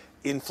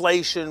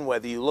inflation,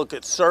 whether you look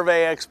at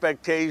survey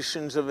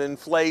expectations of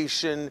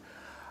inflation,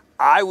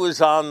 I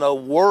was on the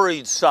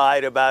worried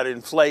side about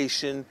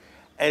inflation,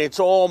 and it's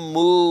all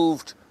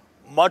moved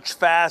much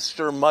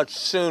faster, much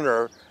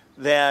sooner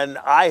than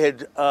I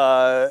had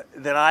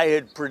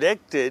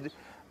predicted,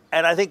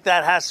 and I think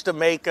that has to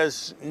make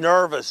us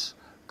nervous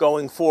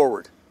going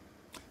forward.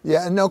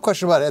 Yeah, no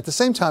question about it. At the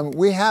same time,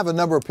 we have a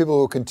number of people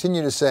who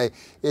continue to say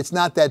it's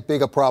not that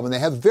big a problem. They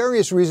have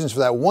various reasons for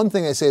that. One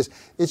thing they say is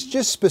it's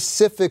just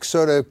specific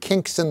sort of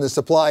kinks in the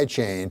supply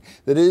chain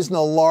that isn't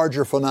a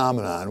larger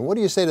phenomenon. What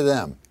do you say to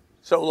them?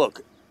 So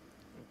look,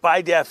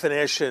 by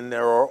definition,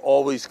 there are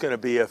always going to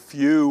be a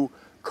few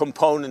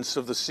components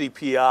of the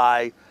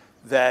CPI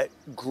that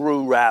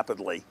grew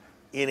rapidly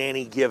in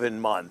any given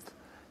month.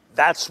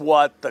 That's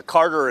what the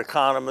Carter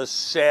economists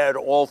said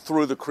all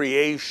through the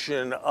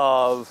creation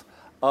of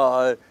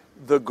the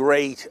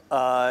great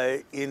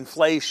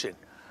inflation.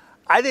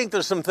 I think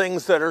there's some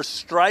things that are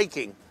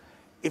striking.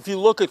 If you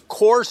look at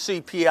core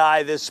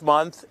CPI this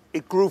month,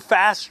 it grew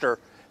faster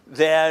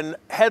than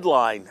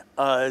headline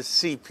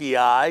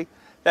CPI.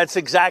 That's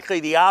exactly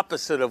the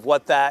opposite of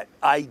what that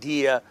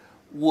idea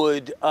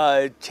would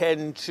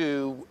tend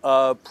to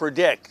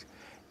predict.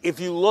 If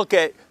you look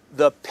at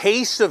the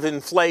pace of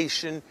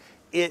inflation,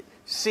 it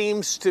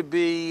seems to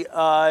be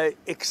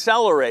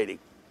accelerating.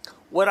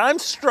 What I'm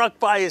struck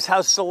by is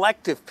how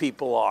selective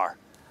people are.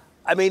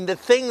 I mean, the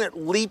thing that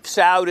leaps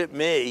out at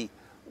me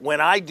when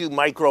I do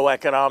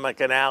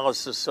microeconomic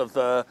analysis of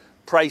the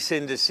price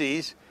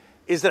indices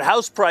is that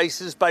house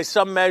prices, by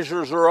some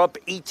measures, are up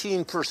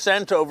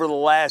 18% over the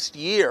last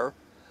year,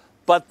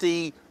 but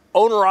the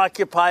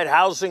owner-occupied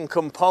housing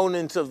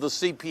component of the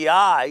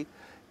CPI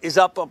is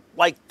up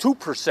like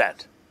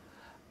 2%.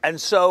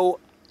 And so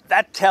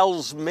that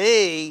tells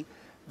me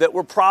that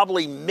we're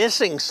probably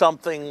missing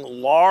something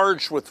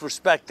large with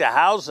respect to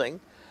housing.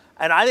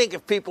 And I think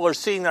if people are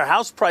seeing their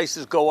house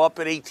prices go up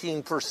at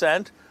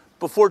 18%,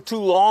 before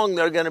too long,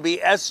 they're going to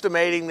be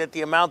estimating that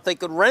the amount they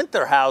could rent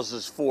their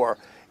houses for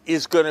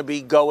is going to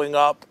be going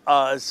up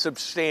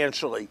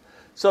substantially.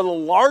 So the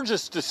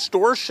largest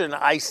distortion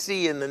I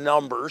see in the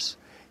numbers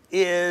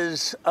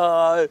is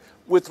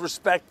with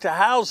respect to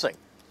housing.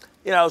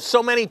 You know,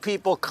 so many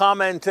people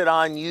commented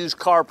on used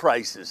car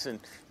prices,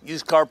 and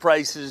used car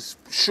prices,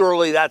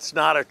 surely that's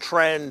not a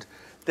trend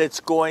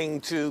that's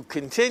going to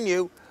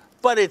continue,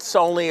 but it's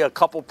only a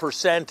couple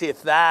percent,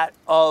 if that,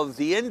 of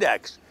the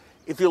index.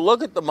 If you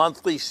look at the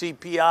monthly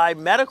CPI,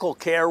 medical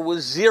care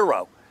was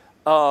zero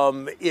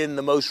in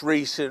the most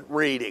recent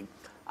reading.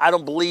 I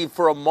don't believe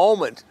for a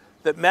moment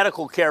that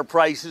medical care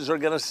prices are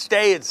going to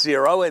stay at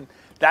zero, and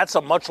that's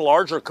a much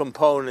larger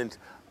component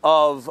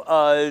of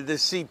the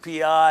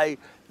CPI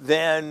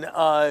than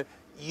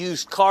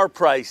used car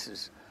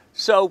prices.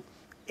 So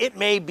it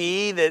may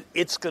be that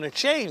it's going to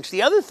change.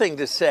 The other thing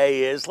to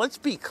say is, let's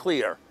be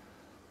clear,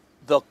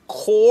 the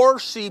core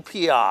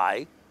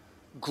CPI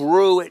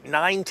grew at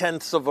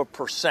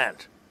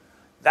 0.9%.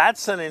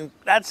 That's an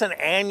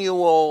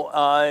annual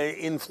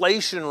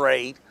inflation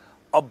rate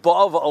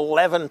above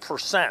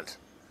 11%.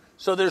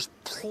 So there's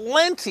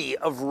plenty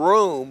of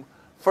room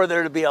for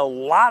there to be a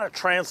lot of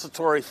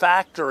transitory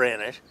factor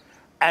in it,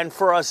 and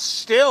for us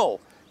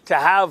still to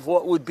have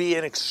what would be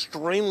an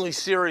extremely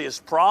serious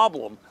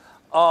problem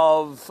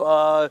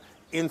of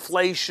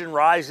inflation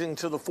rising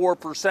to the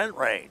 4%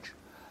 range.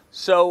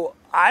 So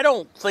I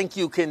don't think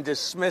you can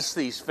dismiss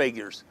these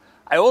figures.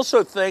 I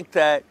also think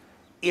that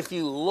if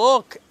you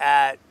look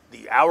at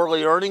the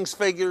hourly earnings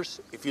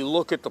figures, if you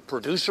look at the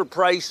producer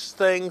price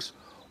things,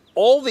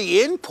 all the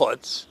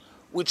inputs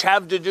which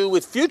have to do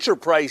with future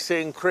price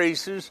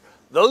increases,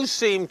 those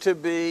seem to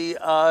be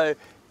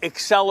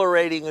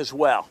accelerating as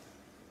well.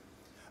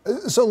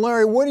 So,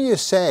 Larry, what do you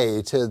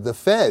say to the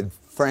Fed,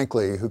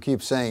 frankly, who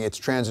keeps saying it's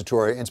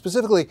transitory? And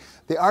specifically,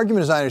 the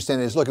argument, as I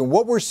understand it, is, look, and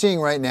what we're seeing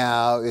right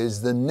now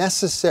is the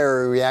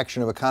necessary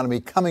reaction of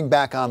economy coming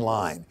back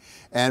online.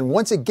 And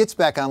once it gets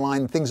back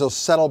online, things will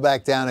settle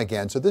back down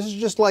again. So this is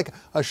just like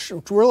a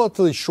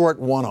relatively short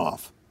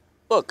one-off.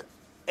 Look,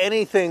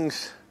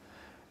 anything's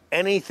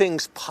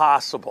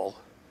possible,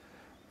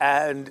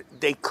 and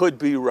they could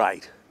be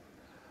right.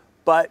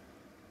 But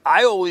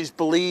I always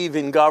believe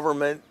in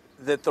government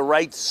that the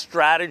right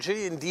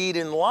strategy, indeed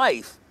in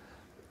life,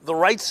 the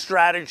right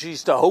strategy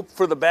is to hope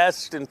for the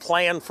best and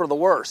plan for the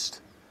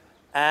worst.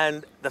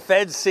 And the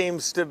Fed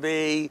seems to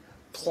be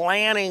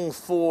planning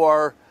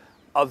for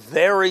a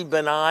very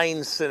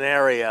benign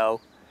scenario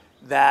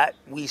that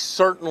we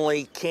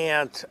certainly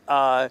can't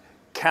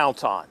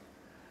count on.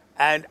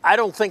 And I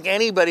don't think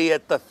anybody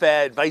at the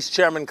Fed, Vice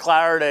Chairman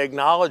Clarida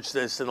acknowledged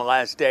this in the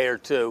last day or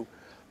two,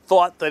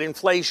 thought that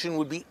inflation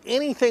would be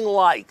anything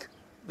like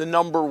the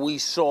number we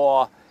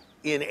saw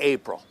in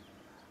April.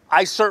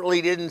 I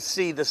certainly didn't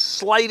see the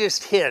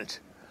slightest hint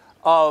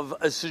of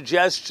a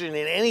suggestion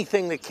in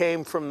anything that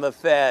came from the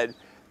Fed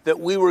that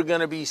we were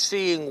going to be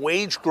seeing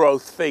wage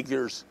growth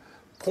figures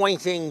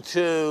pointing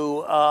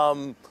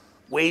to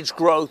wage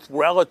growth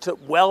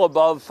relative well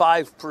above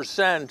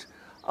 5%,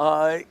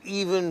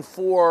 even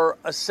for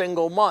a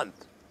single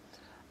month.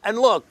 And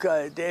look,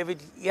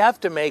 David, you have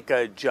to make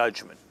a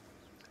judgment.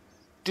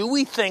 Do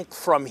we think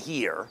from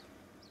here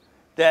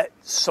that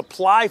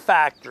supply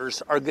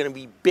factors are going to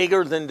be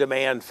bigger than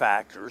demand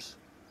factors,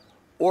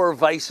 or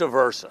vice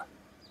versa?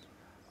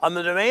 On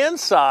the demand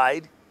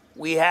side,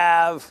 we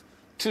have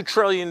 $2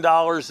 trillion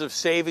of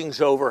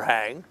savings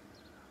overhang.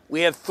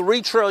 We have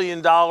 $3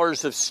 trillion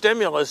of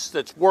stimulus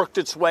that's worked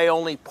its way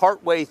only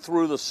partway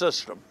through the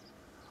system.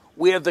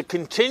 We have the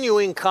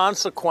continuing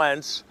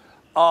consequence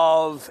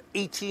of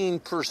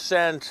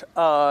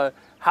 18%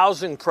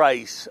 housing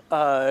price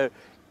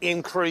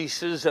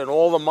increases and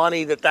all the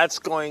money that's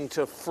going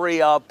to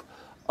free up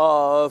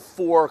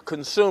for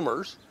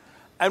consumers.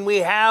 And we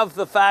have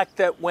the fact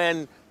that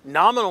when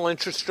nominal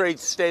interest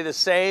rates stay the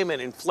same and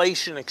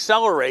inflation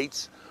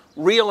accelerates,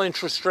 real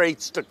interest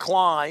rates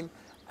decline,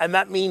 and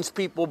that means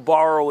people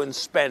borrow and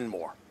spend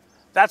more.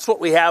 That's what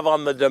we have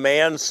on the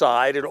demand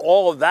side, and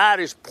all of that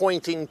is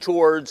pointing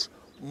towards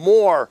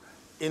more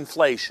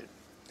inflation.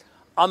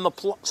 On the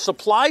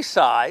supply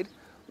side,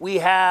 we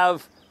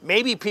have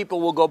maybe people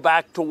will go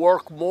back to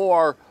work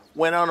more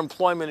when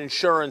unemployment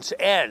insurance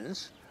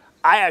ends.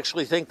 I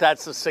actually think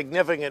that's a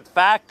significant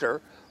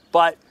factor,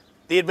 but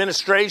the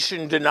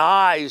administration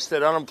denies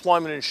that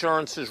unemployment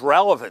insurance is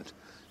relevant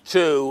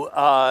to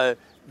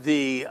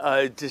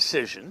the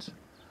decisions.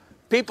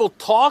 People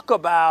talk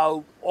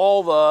about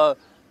all the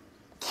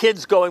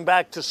kids going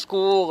back to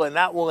school and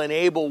that will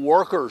enable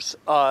workers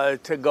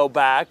to go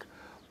back.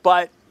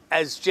 But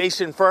as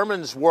Jason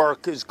Furman's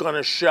work is going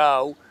to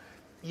show,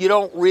 you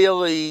don't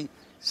really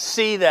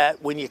see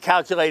that when you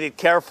calculate it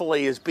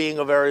carefully as being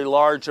a very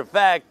large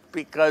effect,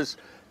 because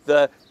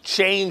the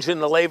change in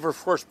the labor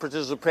force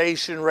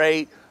participation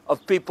rate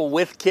of people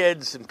with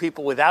kids and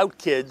people without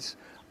kids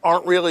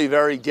aren't really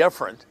very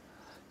different.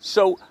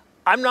 So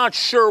I'm not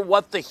sure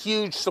what the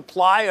huge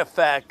supply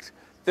effect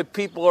that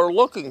people are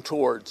looking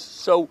towards.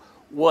 So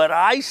what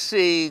I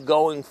see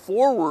going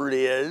forward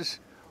is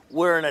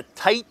we're in a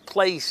tight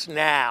place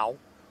now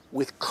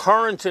with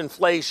current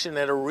inflation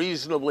at a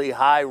reasonably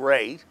high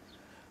rate.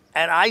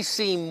 And I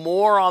see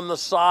more on the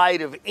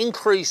side of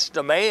increased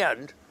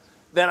demand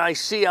than I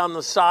see on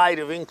the side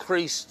of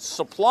increased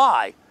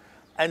supply.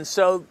 And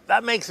so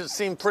that makes it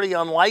seem pretty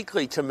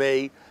unlikely to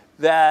me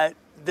that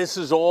this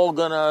is all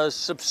going to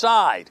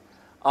subside.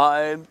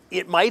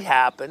 It might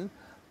happen,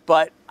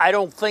 but I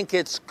don't think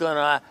it's going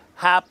to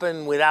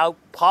happen without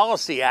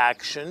policy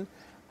action.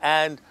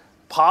 And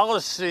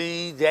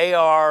policy, they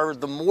are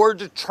the more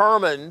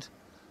determined,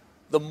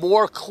 the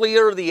more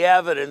clear the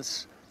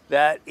evidence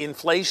that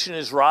inflation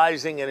is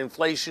rising and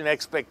inflation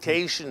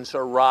expectations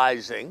are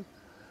rising,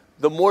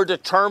 the more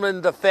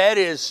determined the Fed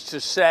is to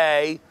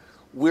say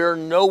we're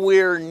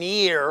nowhere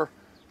near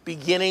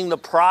beginning the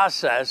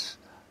process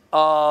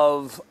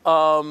of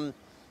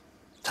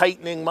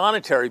tightening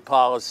monetary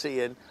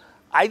policy. And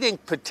I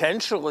think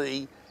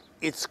potentially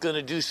it's going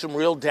to do some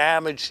real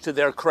damage to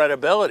their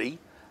credibility,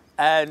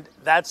 and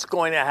that's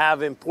going to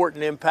have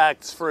important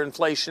impacts for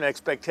inflation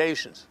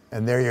expectations.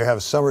 And there you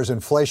have Summers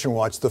Inflation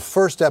Watch, the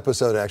first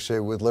episode actually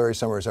with Larry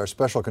Summers, our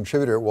special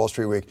contributor at Wall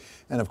Street Week,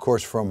 and of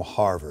course from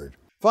Harvard.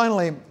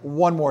 Finally,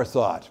 one more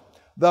thought.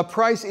 The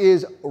price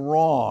is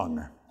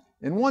wrong.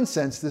 In one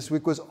sense, this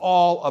week was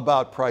all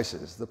about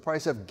prices. The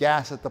price of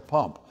gas at the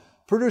pump,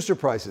 producer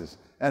prices,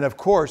 and of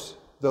course,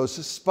 those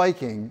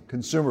spiking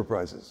consumer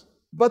prices.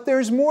 But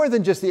there's more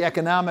than just the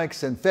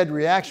economics and Fed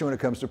reaction when it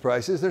comes to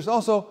prices. There's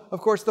also,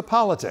 of course, the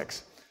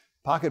politics.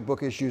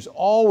 Pocketbook issues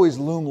always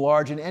loom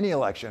large in any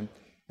election.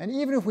 And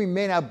even if we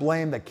may not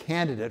blame the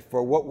candidate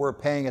for what we're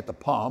paying at the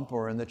pump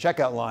or in the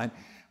checkout line,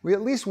 we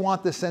at least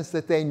want the sense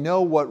that they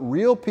know what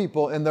real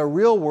people in the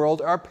real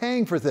world are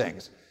paying for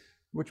things.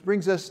 Which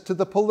brings us to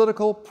the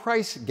political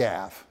price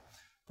gaffe.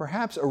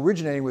 Perhaps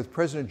originating with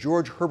President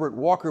George Herbert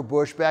Walker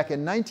Bush back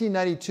in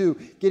 1992,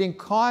 getting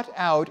caught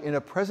out in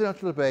a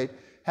presidential debate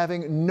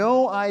having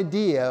no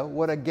idea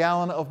what a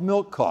gallon of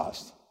milk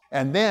cost.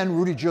 And then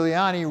Rudy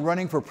Giuliani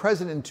running for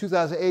president in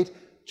 2008,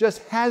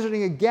 just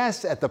hazarding a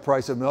guess at the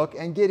price of milk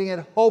and getting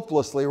it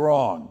hopelessly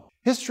wrong.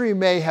 History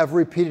may have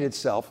repeated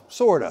itself,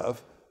 sort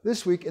of,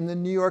 this week in the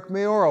New York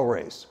mayoral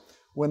race,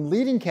 when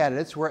leading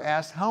candidates were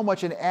asked how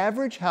much an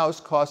average house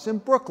costs in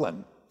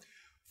Brooklyn.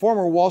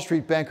 Former Wall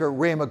Street banker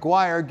Ray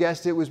McGuire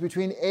guessed it was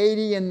between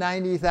 $80,000 and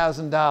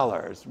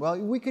 $90,000. Well,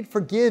 we could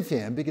forgive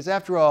him because,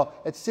 after all,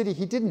 at Citi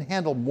he didn't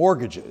handle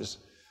mortgages.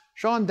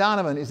 Sean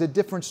Donovan is a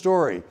different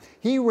story.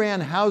 He ran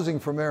housing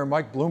for Mayor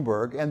Mike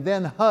Bloomberg and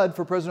then HUD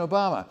for President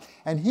Obama,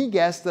 and he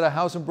guessed that a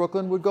house in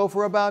Brooklyn would go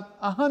for about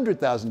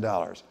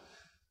 $100,000.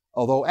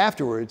 Although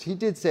afterwards he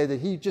did say that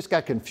he just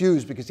got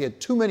confused because he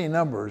had too many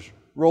numbers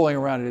rolling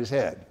around in his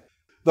head.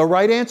 The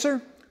right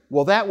answer?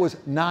 Well, that was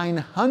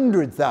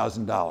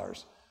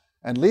 $900,000.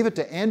 And leave it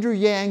to Andrew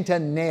Yang to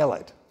nail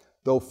it,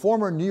 though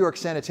former New York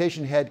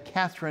sanitation head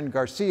Catherine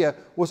Garcia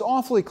was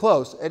awfully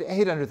close at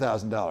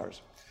 $800,000.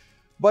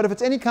 But if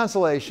it's any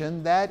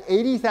consolation, that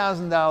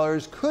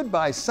 $80,000 could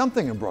buy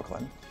something in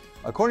Brooklyn.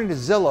 According to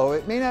Zillow,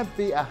 it may not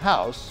be a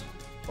house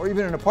or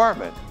even an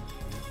apartment.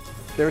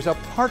 There's a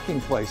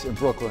parking place in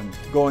Brooklyn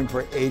going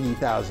for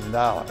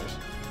 $80,000.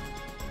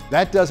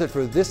 That does it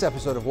for this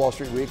episode of Wall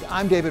Street Week.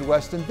 I'm David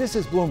Weston. This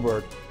is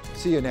Bloomberg.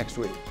 See you next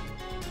week.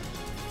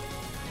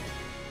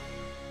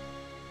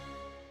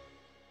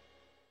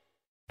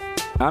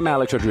 I'm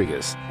Alex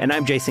Rodriguez. And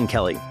I'm Jason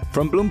Kelly.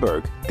 From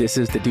Bloomberg, this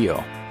is The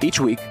Deal.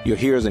 Each week, you'll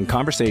hear us in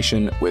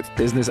conversation with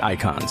business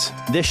icons.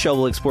 This show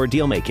will explore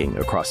deal-making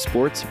across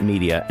sports,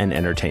 media, and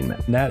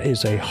entertainment. That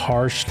is a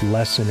harsh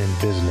lesson in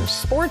business.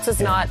 Sports is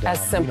not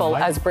as simple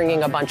as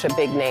bringing a bunch of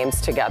big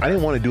names together. I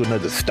didn't want to do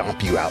another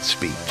stomp you out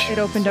speech. It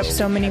opened up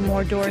so many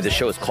more doors. The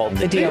show is called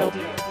The Deal.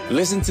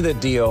 Listen to The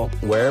Deal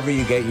wherever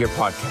you get your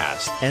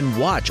podcast. And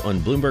watch on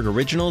Bloomberg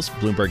Originals,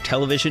 Bloomberg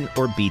Television,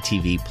 or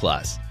BTV+.